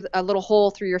 blow through a little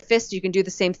hole through your fist. You can do the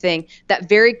same thing. That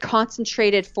very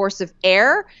concentrated force of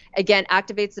air, again,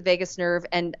 activates the vagus nerve,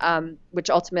 and which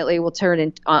ultimately will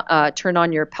turn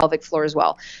on your pelvic floor as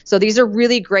well. So these are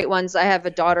really great ones. I have a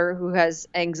daughter who has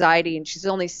anxiety, and she's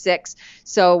only 6.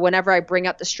 So whenever I bring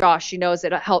up the straw, she knows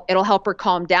it'll help her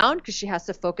calm down, because she has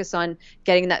to focus on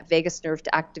getting that vagus nerve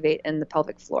to activate in the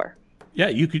pelvic floor. Yeah,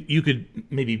 you could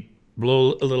maybe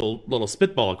blow a little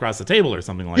spitball across the table or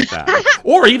something like that,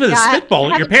 or even a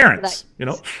spitball at your parents.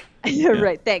 Yeah.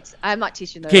 Right. Thanks. I'm not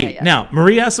teaching that. Okay. Now,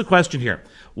 Marie asked a question here.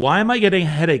 Why am I getting a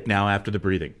headache now after the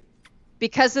breathing?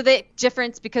 Because of the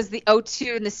difference, because the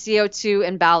O2 and the CO2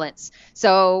 imbalance.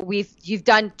 So you've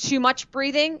done too much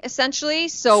breathing, essentially.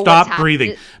 So stop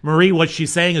breathing, Marie. What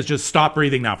she's saying is just stop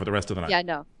breathing now for the rest of the night. Yeah.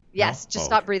 No. Yes, just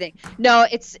stop breathing. No,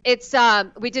 it's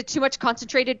we did too much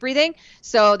concentrated breathing,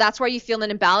 so that's why you feel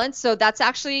an imbalance. So that's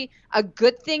actually a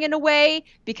good thing in a way,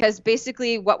 because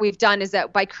basically what we've done is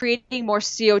that by creating more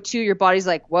CO2, your body's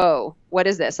like, whoa, what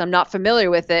is this? I'm not familiar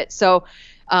with it. So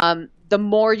the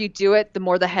more you do it, the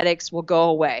more the headaches will go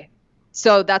away.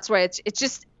 So that's why it's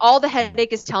just all the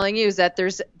headache is telling you is that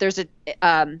there's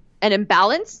an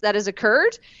imbalance that has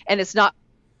occurred, and it's not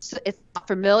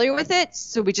familiar with it,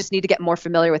 so we just need to get more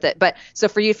familiar with it. But so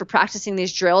for practicing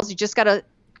these drills, you just got to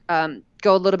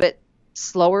go a little bit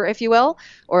slower, if you will,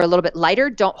 or a little bit lighter.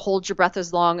 Don't hold your breath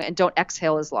as long, and don't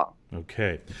exhale as long.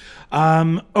 Okay.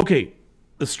 Okay.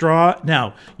 The straw.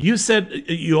 Now,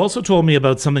 you also told me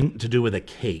about something to do with a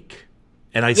cake,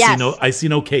 and I see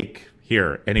no cake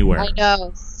here anywhere. I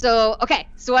know. So, okay.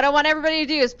 So what I want everybody to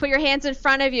do is put your hands in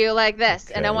front of you like this.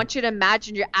 Okay. And I want you to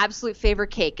imagine your absolute favorite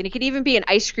cake. And it could even be an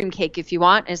ice cream cake if you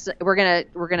want. And so we're going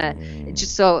to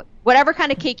just, so whatever kind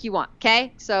of cake you want.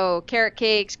 Okay. So carrot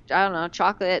cake, I don't know,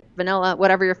 chocolate, vanilla,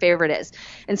 whatever your favorite is.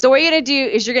 And so what you're going to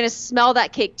do is you're going to smell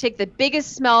that cake. Take the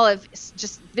biggest smell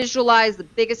just visualize the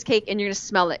biggest cake, and you're going to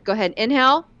smell it. Go ahead and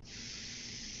inhale.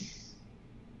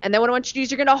 And then what I want you to do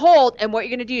is you're going to hold. And what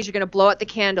you're going to do is you're going to blow out the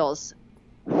candles.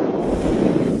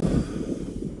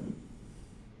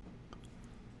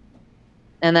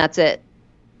 And that's it.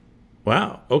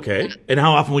 Wow. Okay. And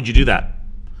how often would you do that?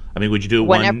 I mean, would you do it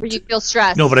whenever you feel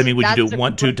stressed? No, but I mean, would you do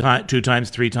it 2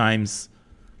 times, 3 times?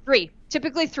 3.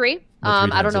 Typically 3.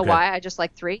 I don't know why. I just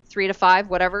like 3 to 5,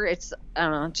 whatever. It's, I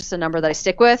don't know, just a number that I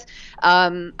stick with.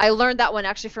 I learned that one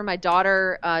actually from my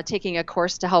daughter taking a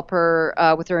course to help her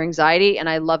with her anxiety. And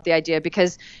I love the idea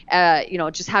because,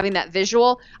 just having that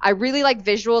visual. I really like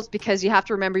visuals because you have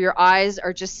to remember your eyes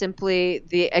are just simply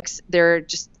they're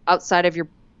just outside of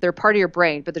they're part of your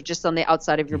brain, but they're just on the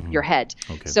outside of your head.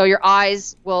 Okay. So your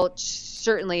eyes will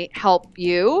certainly help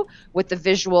you with the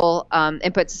visual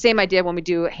input. It's the same idea when we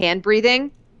do hand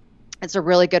breathing. It's a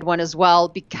really good one as well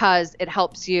because it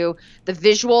helps you. The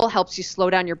visual helps you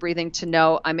slow down your breathing to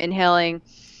know I'm inhaling,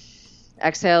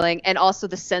 exhaling, and also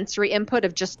the sensory input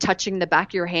of just touching the back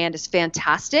of your hand is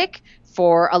fantastic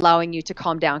for allowing you to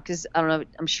calm down. Because I don't know,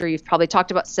 I'm sure you've probably talked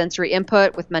about sensory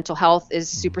input with mental health is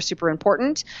super, super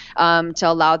important to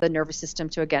allow the nervous system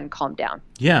to again calm down.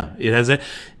 Yeah,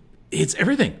 it's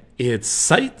everything. It's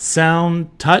sight,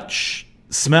 sound, touch,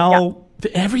 smell,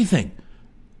 everything.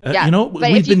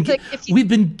 We've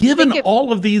been given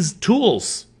all of these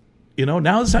tools.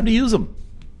 Now it's time to use them.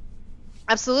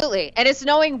 Absolutely. And it's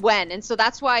knowing when. And so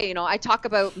that's why, I talk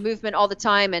about movement all the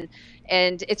time and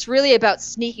it's really about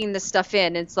sneaking this stuff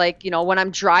in. It's like, when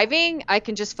I'm driving, I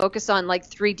can just focus on like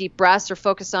 3 deep breaths or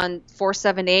focus on 4,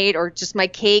 7, 8 or just my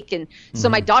cake. And so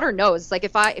my daughter knows, like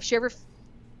if she ever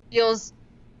feels,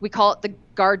 we call it the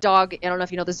guard dog. I don't know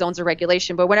if you know the zones of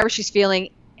regulation, but whenever she's feeling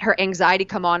her anxiety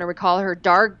come on, or we call her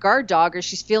guard dog, or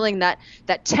she's feeling that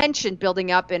tension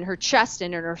building up in her chest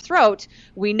and in her throat,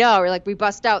 we know, or like we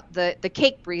bust out the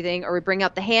cake breathing, or we bring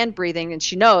out the hand breathing, and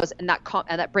she knows, and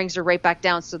that brings her right back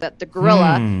down, so that the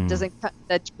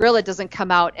gorilla doesn't come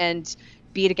out and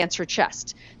beat against her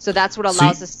chest. So that's what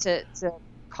allows us to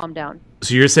calm down.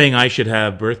 So you're saying I should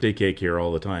have birthday cake here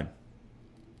all the time?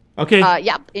 Okay.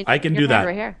 Yeah. I can do that.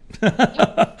 Right here.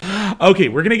 Okay,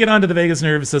 we're going to get onto the vagus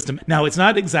nerve system. Now, it's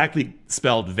not exactly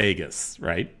spelled Vegas,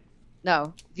 right?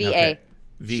 No, VA. Okay.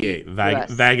 VA, G-U-S.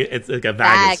 it's like a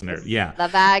vagus nerve. Yeah. The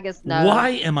vagus nerve. Why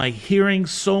am I hearing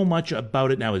so much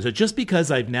about it now? Is it just because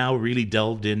I've now really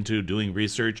delved into doing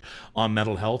research on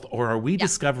mental health, or are we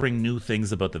discovering new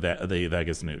things about the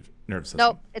vagus nerve system?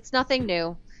 No, it's nothing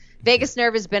new. Vagus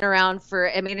nerve has been around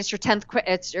for, I mean, it's your 10th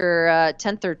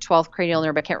or 12th cranial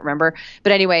nerve. I can't remember.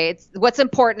 But anyway, what's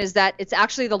important is that it's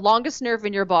actually the longest nerve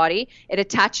in your body. It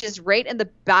attaches right in the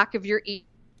back of your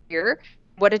ear.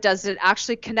 What it does is it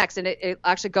actually connects, and it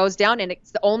actually goes down, and it's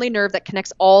the only nerve that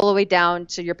connects all the way down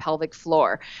to your pelvic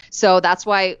floor. So that's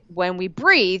why when we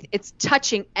breathe, it's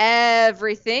touching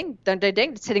everything.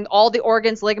 It's hitting all the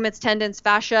organs, ligaments, tendons,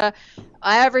 fascia,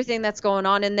 everything that's going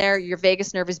on in there. Your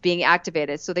vagus nerve is being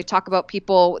activated. So they talk about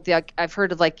people, I've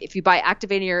heard of, like, if you by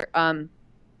activating your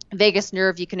vagus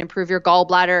nerve, you can improve your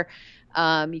gallbladder.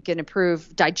 You can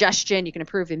improve digestion, you can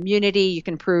improve immunity, you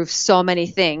can improve so many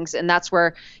things. And that's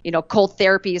where, cold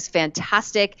therapy is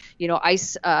fantastic.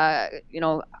 Ice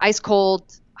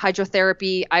cold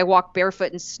hydrotherapy. I walk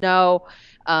barefoot in snow,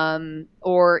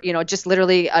 or, just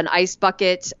literally an ice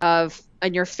bucket on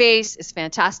your face is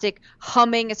fantastic.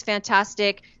 Humming is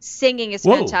fantastic. Singing is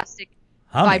fantastic.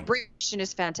 Humming. Vibration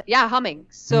is fantastic. Yeah, humming.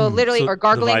 So literally, or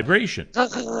gargling. The vibration.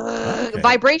 Okay.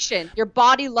 Vibration. Your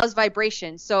body loves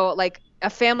vibration. So like a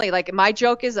family, like my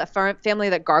joke is a family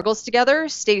that gargles together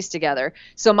stays together.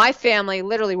 So my family,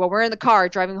 literally, when we're in the car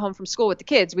driving home from school with the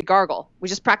kids, we gargle. We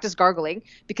just practice gargling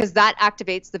because that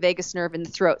activates the vagus nerve in the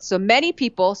throat. So many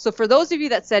people, so for those of you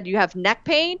that said you have neck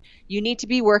pain, you need to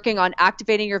be working on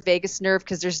activating your vagus nerve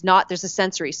because there's a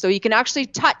sensory. So you can actually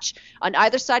touch on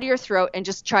either side of your throat and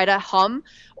just try to hum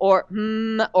or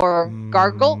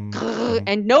gargle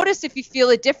and notice if you feel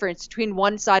a difference between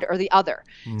one side or the other.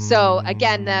 So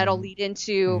again, that'll lead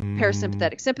into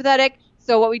parasympathetic, sympathetic.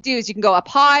 So what we do is you can go up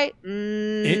high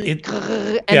and then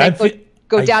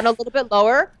go down a little bit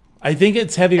lower. I think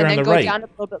it's heavier on the right. And then go down a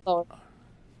little bit lower.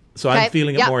 So I'm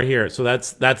feeling it more here. So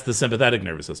that's the sympathetic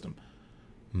nervous system.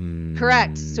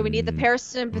 Correct. So we need the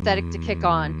parasympathetic to kick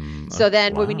on. So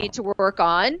then what we need to work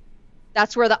on,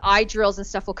 that's where the eye drills and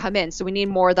stuff will come in. So we need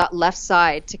more of that left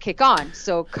side to kick on.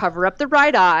 So cover up the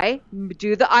right eye,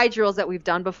 do the eye drills that we've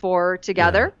done before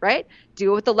together, right?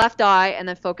 Do it with the left eye and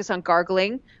then focus on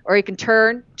gargling. Or you can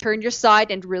turn your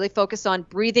side and really focus on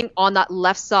breathing on that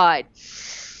left side.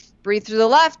 Breathe through the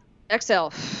left,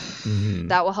 exhale.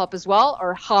 That will help as well.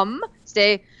 Or hum,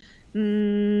 stay.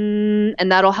 And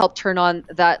that'll help turn on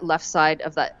that left side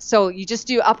of that. So you just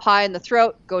do up high in the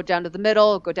throat, go down to the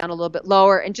middle, go down a little bit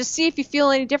lower, and just see if you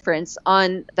feel any difference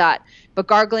on that. But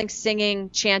gargling, singing,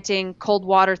 chanting, cold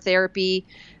water therapy,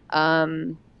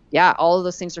 all of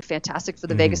those things are fantastic for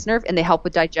the vagus nerve, and they help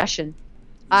with digestion.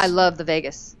 I love the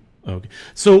vagus. Okay,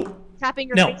 so tapping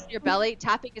your face and your belly.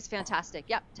 Tapping is fantastic.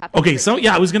 Yep. Okay, so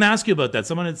I was going to ask you about that.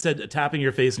 Someone had said tapping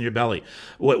your face and your belly.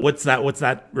 What's that? What's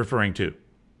that referring to?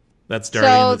 That's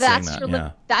Darian that's saying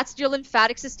that. That's your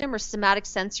lymphatic system or somatic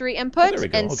sensory input.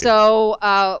 So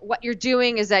what you're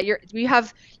doing is that you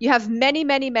have many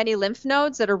lymph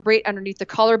nodes that are right underneath the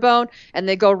collarbone, and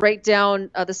they go right down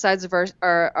the sides of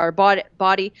our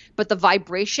body. But the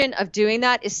vibration of doing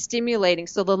that is stimulating.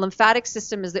 So the lymphatic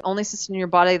system is the only system in your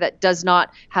body that does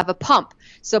not have a pump.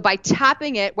 So by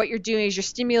tapping it, what you're doing is you're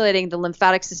stimulating the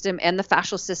lymphatic system and the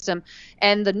fascial system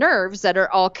and the nerves that are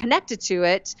all connected to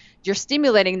it. You're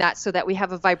stimulating that so that we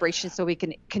have a vibration, so we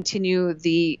can continue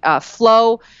the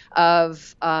flow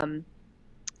of, blood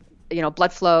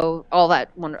flow, all that,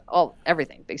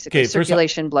 everything basically,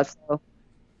 circulation, blood flow.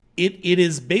 It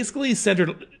is basically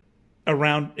centered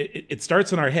around. It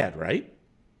starts in our head, right?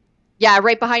 Yeah,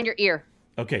 right behind your ear.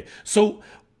 Okay, so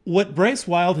what Bryce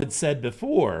Wilde had said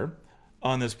before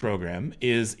on this program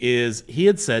is he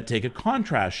had said take a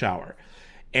contrast shower,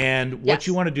 and what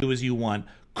you want to do is you want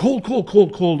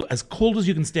cold, as cold as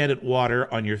you can stand it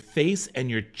water on your face and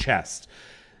your chest.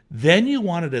 Then you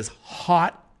want it as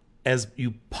hot as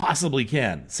you possibly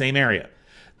can, same area.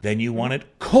 Then you want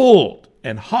it cold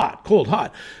and hot, cold,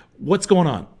 hot. What's going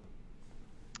on?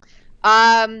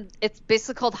 It's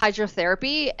basically called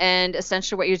hydrotherapy, and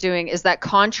essentially what you're doing is that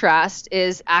contrast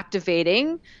is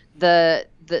activating the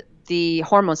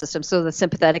hormone system, so the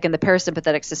sympathetic and the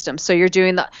parasympathetic system. So you're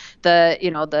doing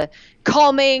the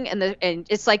calming and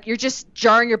it's like you're just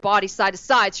jarring your body side to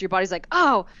side. So your body's like,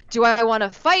 oh, do I want to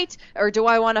fight or do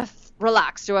I want to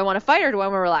relax? Do I want to fight or do I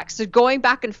want to relax? So going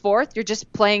back and forth, you're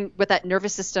just playing with that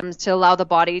nervous system to allow the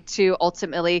body to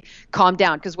ultimately calm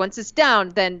down. Because once it's down,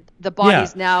 then the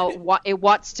body's now it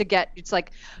wants to get. It's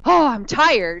like, oh, I'm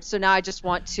tired, so now I just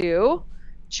want to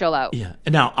chill out. Yeah.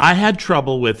 Now, I had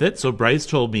trouble with it, so Bryce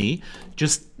told me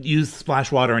just use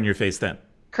splash water on your face then.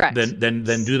 Correct. Then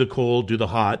do the cold, do the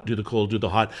hot, do the cold, do the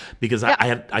hot, because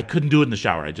I couldn't do it in the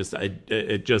shower.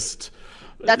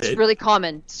 That's really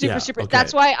common. Super. Okay.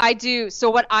 That's why I do. So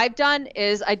what I've done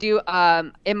is I do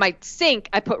in my sink,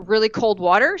 I put really cold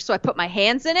water. So I put my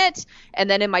hands in it. And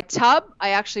then in my tub, I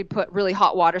actually put really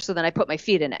hot water. So then I put my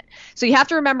feet in it. So you have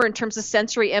to remember, in terms of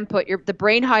sensory input, the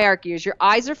brain hierarchy is your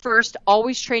eyes are first.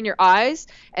 Always train your eyes.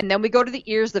 And then we go to the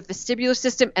ears, the vestibular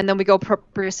system, and then we go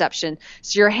proprioception.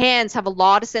 So your hands have a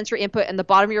lot of sensory input in the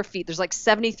bottom of your feet. There's like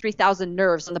 73,000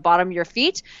 nerves on the bottom of your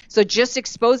feet. So just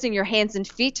exposing your hands and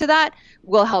feet to that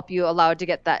will help you allow it to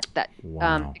get that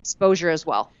exposure as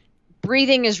well.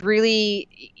 Breathing is really,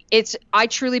 I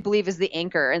truly believe is the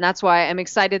anchor. And that's why I'm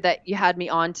excited that you had me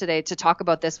on today to talk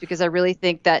about this, because I really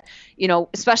think that,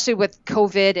 especially with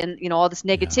COVID and, all this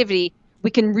negativity,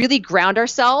 we can really ground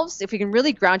ourselves. If we can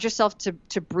really ground yourself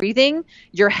to breathing,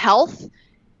 your health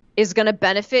is going to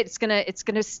benefit. It's going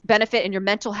to benefit in your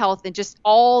mental health, and just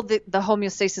all the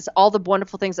homeostasis, all the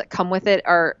wonderful things that come with it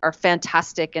are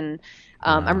fantastic. And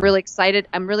I'm really excited.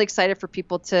 I'm really excited for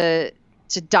people to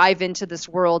dive into this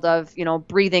world of,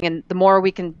 breathing. And the more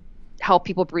we can help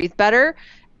people breathe better,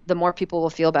 the more people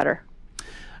will feel better.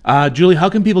 Julie, how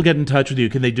can people get in touch with you?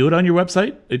 Can they do it on your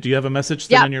website? Do you have a message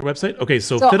still on your website? Okay,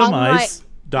 so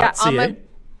fitimize.ca.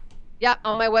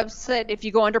 On my website, if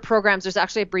you go under programs, there's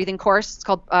actually a breathing course. It's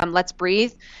called Let's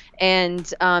Breathe. And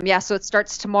so it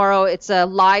starts tomorrow. It's a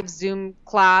live Zoom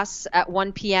class at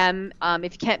 1 p.m.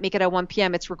 If you can't make it at 1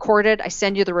 p.m., it's recorded. I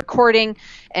send you the recording,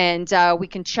 and we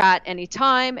can chat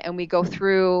anytime. And we go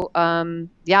through,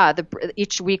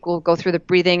 each week we'll go through the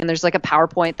breathing. And there's like a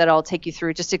PowerPoint that I'll take you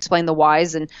through just to explain the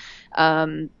whys and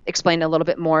explain a little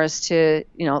bit more as to,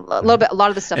 a lot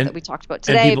of the stuff that we talked about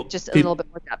today, just a little bit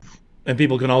more depth. And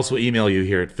people can also email you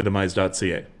here at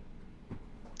fitimize.ca.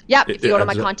 Yeah, if you go to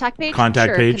my contact page.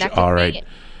 All right.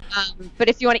 But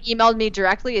if you want to email me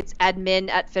directly, it's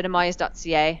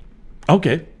admin@fitimize.ca.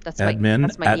 Okay. That's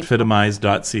admin my at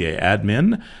fitimize.ca.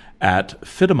 Admin at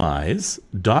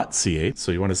fitimize.ca.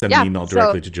 So you want to send an email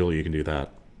directly to Julie, you can do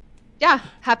that. Yeah,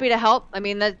 happy to help. I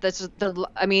mean,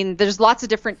 there's lots of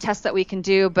different tests that we can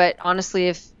do, but honestly,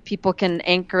 if people can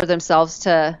anchor themselves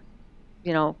to,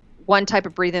 one type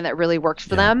of breathing that really works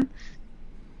for them,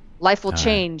 life will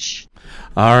change.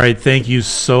 All right. Thank you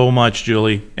so much,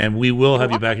 Julie. And we will have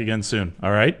you back again soon.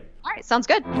 All right? All right. Sounds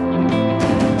good.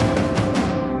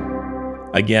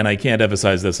 Again, I can't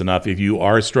emphasize this enough. If you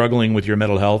are struggling with your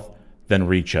mental health, then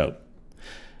reach out.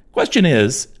 Question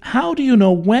is, how do you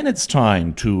know when it's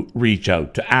time to reach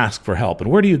out, to ask for help,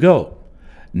 and where do you go?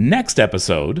 Next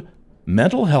episode,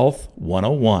 Mental Health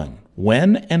 101,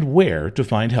 when and where to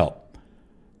find help.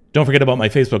 Don't forget about my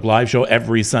Facebook Live show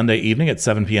every Sunday evening at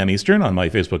 7 p.m. Eastern on my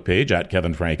Facebook page at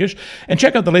Kevin Frankish. And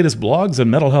check out the latest blogs and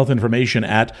mental health information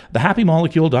at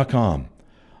thehappymolecule.com.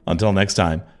 Until next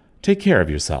time, take care of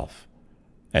yourself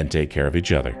and take care of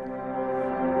each other.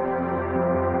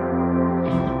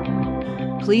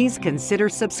 Please consider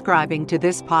subscribing to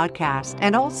this podcast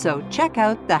and also check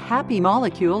out The Happy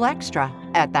Molecule Extra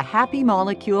at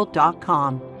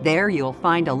thehappymolecule.com. There you'll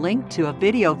find a link to a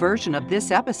video version of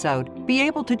this episode, be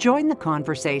able to join the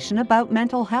conversation about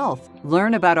mental health,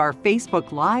 learn about our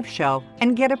Facebook Live show,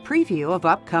 and get a preview of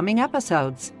upcoming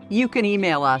episodes. You can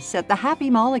email us at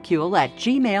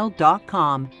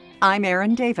thehappymolecule@gmail.com. I'm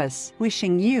Erin Davis,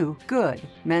 wishing you good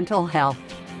mental health.